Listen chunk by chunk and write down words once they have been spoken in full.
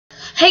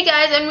Hey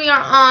guys, and we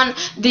are on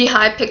the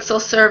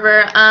Hypixel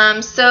server.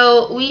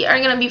 So we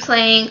are gonna be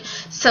playing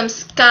some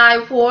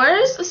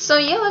Skywars. So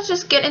yeah, let's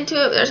just get into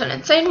it. There's an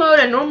insane mode,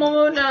 a normal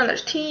mode now, and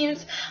there's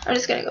teams. I'm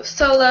just gonna go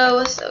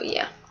solo. So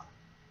yeah,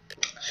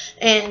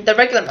 and the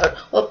regular mode.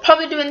 We'll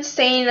probably do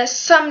insane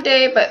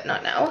someday, but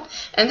not now.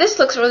 And this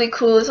looks really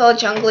cool. It's all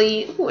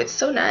jungly. Ooh, it's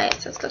so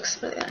nice. This looks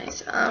really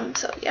nice.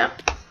 So yeah.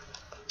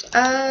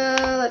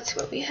 Let's see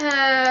what we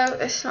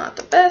have. It's not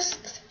the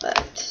best,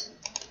 but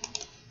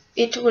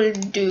it will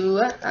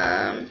do.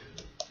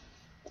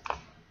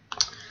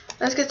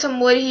 Let's get some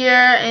wood here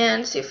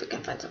and see if we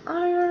can find some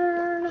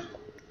iron.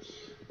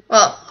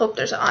 Well, hope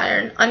there's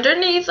iron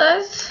underneath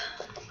us,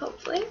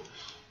 hopefully.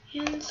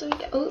 And so we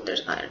get, oh,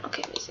 there's iron.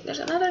 Okay, let me see. There's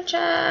another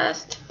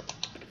chest.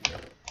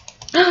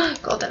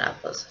 Golden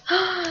apples.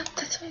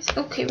 That's amazing.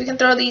 Okay, we can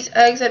throw these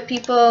eggs at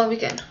people. We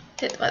can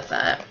hit them with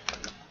that.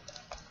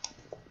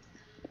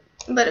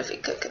 But if we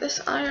cook this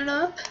iron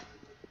up,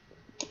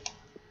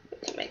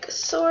 we can make a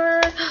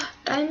sword.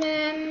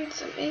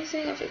 Diamonds,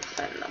 amazing. If we can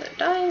find another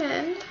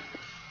diamond.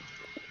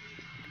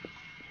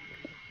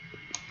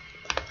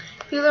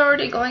 People are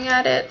already going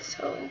at it,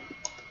 so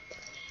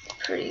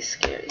pretty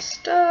scary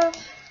stuff.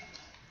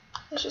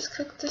 Let's just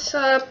cook this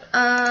up.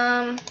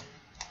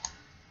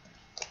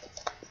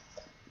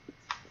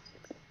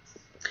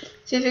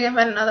 See if we can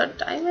find another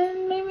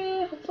diamond,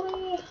 maybe,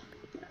 hopefully.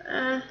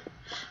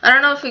 I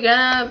don't know if we're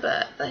gonna,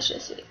 but let's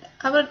just see.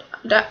 How would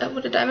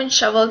a diamond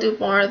shovel do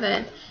more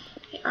than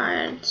the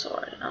iron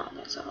sword? I don't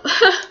think so.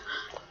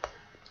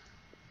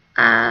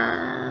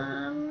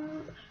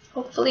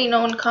 Hopefully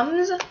no one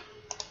comes.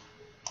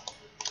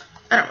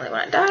 I don't really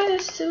want to die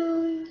this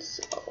soon,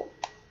 so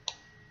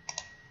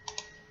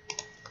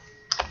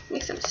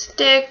make some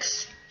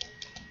sticks.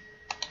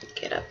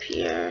 Get up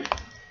here.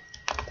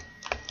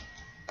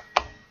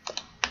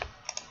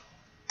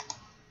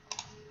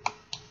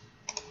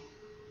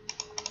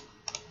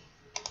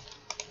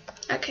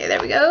 Okay,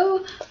 there we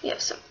go. We have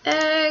some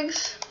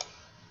eggs.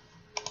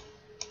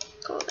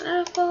 Golden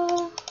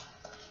apple.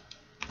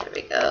 There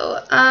we go.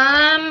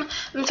 I'm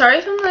sorry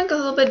if I'm like a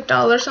little bit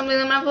dull or something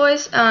in my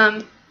voice.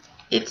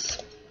 It's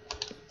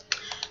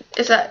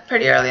that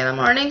pretty early in the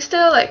morning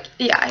still. Like,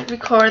 yeah, I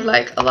record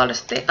like a lot of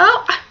things.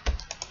 Oh,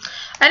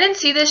 I didn't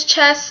see this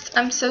chest.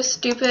 I'm so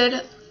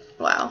stupid.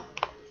 Wow,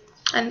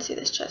 I didn't see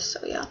this chest.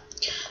 So yeah,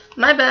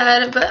 my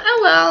bad. But oh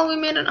well, we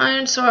made an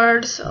iron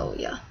sword. So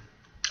yeah.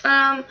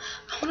 I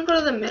want to go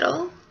to the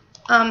middle.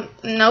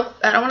 Nope,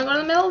 I don't want to go to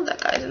the middle. That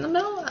guy's in the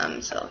middle.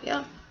 So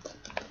yeah.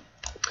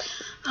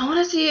 I want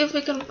to see if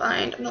we can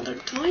find another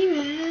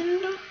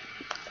diamond.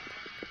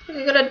 If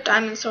we get a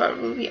diamond sword,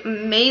 it would be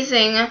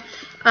amazing.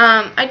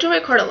 I do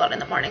record a lot in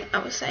the morning, I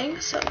was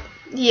saying. So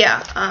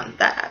yeah,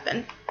 that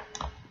happened.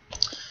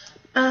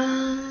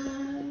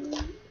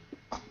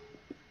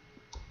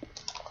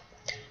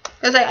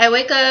 Cause I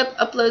wake up,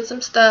 upload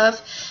some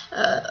stuff,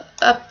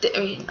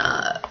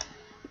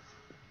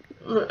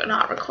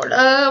 not record,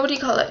 what do you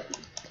call it,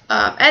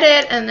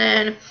 edit, and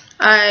then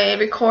I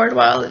record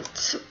while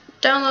it's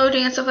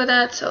downloading and stuff like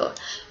that. So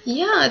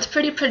yeah, it's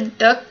pretty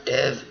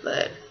productive,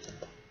 but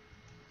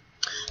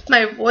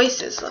my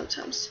voice is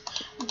sometimes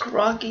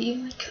groggy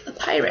like a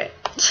pirate.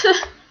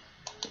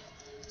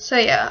 So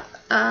yeah,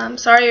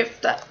 sorry if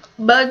that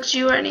bugs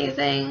you or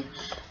anything.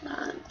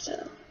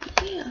 So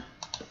yeah,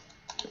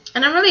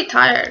 and I'm really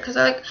tired because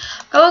I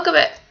woke up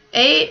at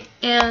 8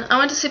 and I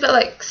went to sleep at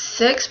like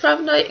 6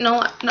 probably.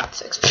 No, not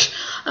 6.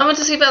 I went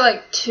to sleep at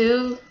like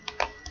 2.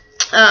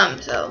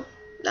 So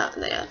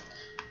yeah.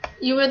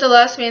 You were the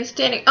last man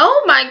standing.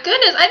 Oh my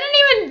goodness, I didn't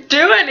even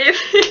do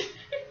anything.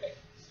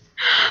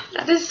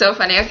 That is so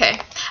funny. Okay,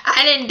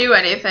 I didn't do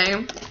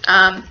anything.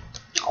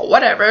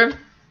 Whatever.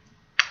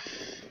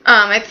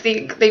 I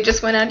think they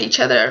just went at each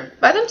other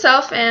by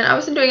themselves and I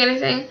wasn't doing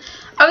anything.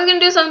 I was gonna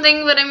do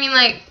something, but I mean,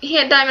 like, he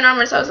had diamond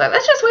armor, so I was like,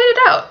 let's just wait it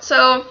out.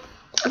 So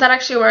that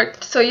actually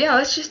worked. So yeah,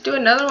 let's just do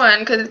another one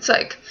because it's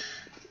like,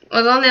 it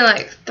was only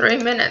like 3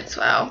 minutes.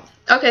 Wow.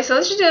 Okay, so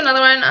let's just do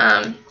another one.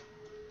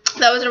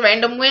 That was a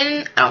random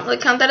win. I don't really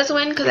count that as a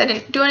win because I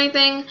didn't do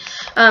anything.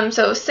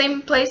 So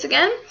same place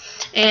again,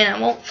 and I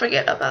won't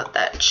forget about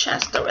that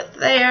chest over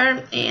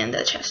there and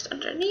the chest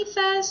underneath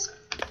us.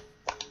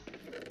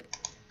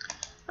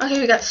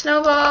 Okay, we got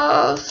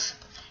snowballs.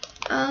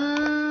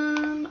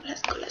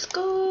 Let's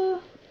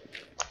go.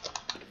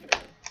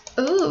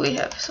 Ooh, we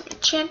have some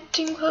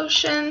enchanting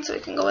potions, so we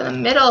can go in the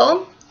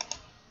middle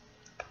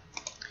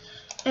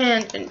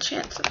and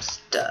enchant some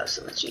stuff.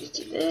 So let's just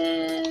do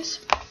this.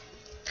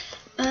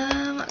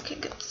 Okay,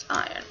 get this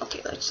iron.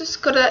 Okay, let's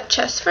just go to that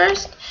chest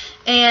first.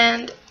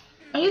 And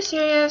are you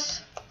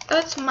serious?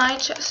 That's my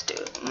chest,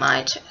 dude.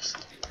 My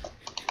chest.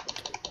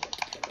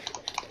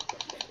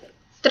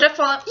 Did I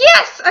fall?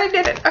 Yes, I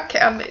did it. Okay,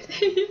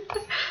 amazing.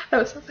 That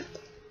was something.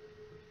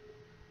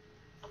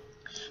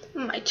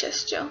 My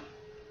chest, Joe.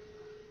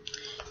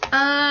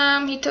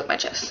 He took my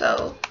chest,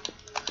 so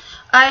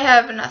I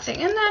have nothing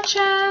in that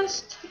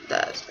chest.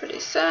 That's pretty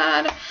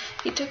sad.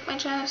 He took my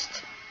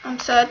chest. I'm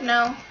sad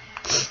now.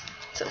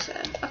 So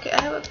sad. Okay,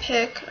 I have a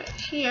pick right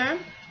here.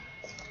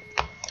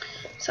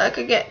 so I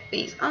could get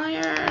these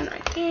iron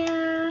right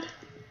there.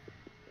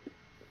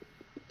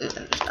 Ooh,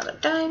 then there's another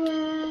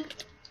diamond.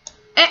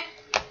 Eh!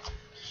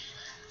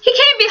 He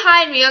came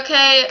behind me,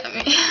 okay?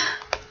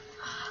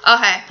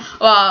 Okay,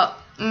 well,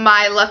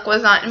 my luck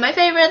was not in my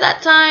favor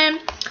that time,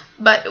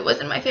 but it was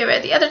in my favor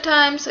the other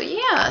time, so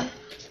yeah.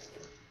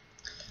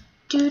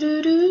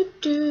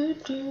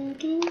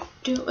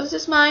 Was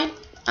this mine?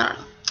 I don't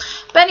know.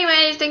 But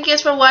anyways, thank you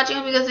guys for watching.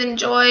 Hope you guys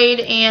enjoyed.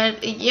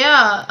 And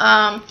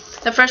yeah,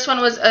 the first one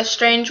was a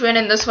strange win,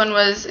 and this one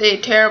was a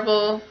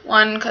terrible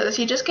one because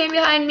he just came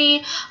behind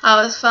me.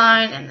 I was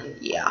fine, and then,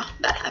 yeah,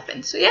 that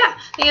happened. So yeah,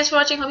 thank you guys for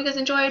watching. Hope you guys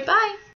enjoyed. Bye.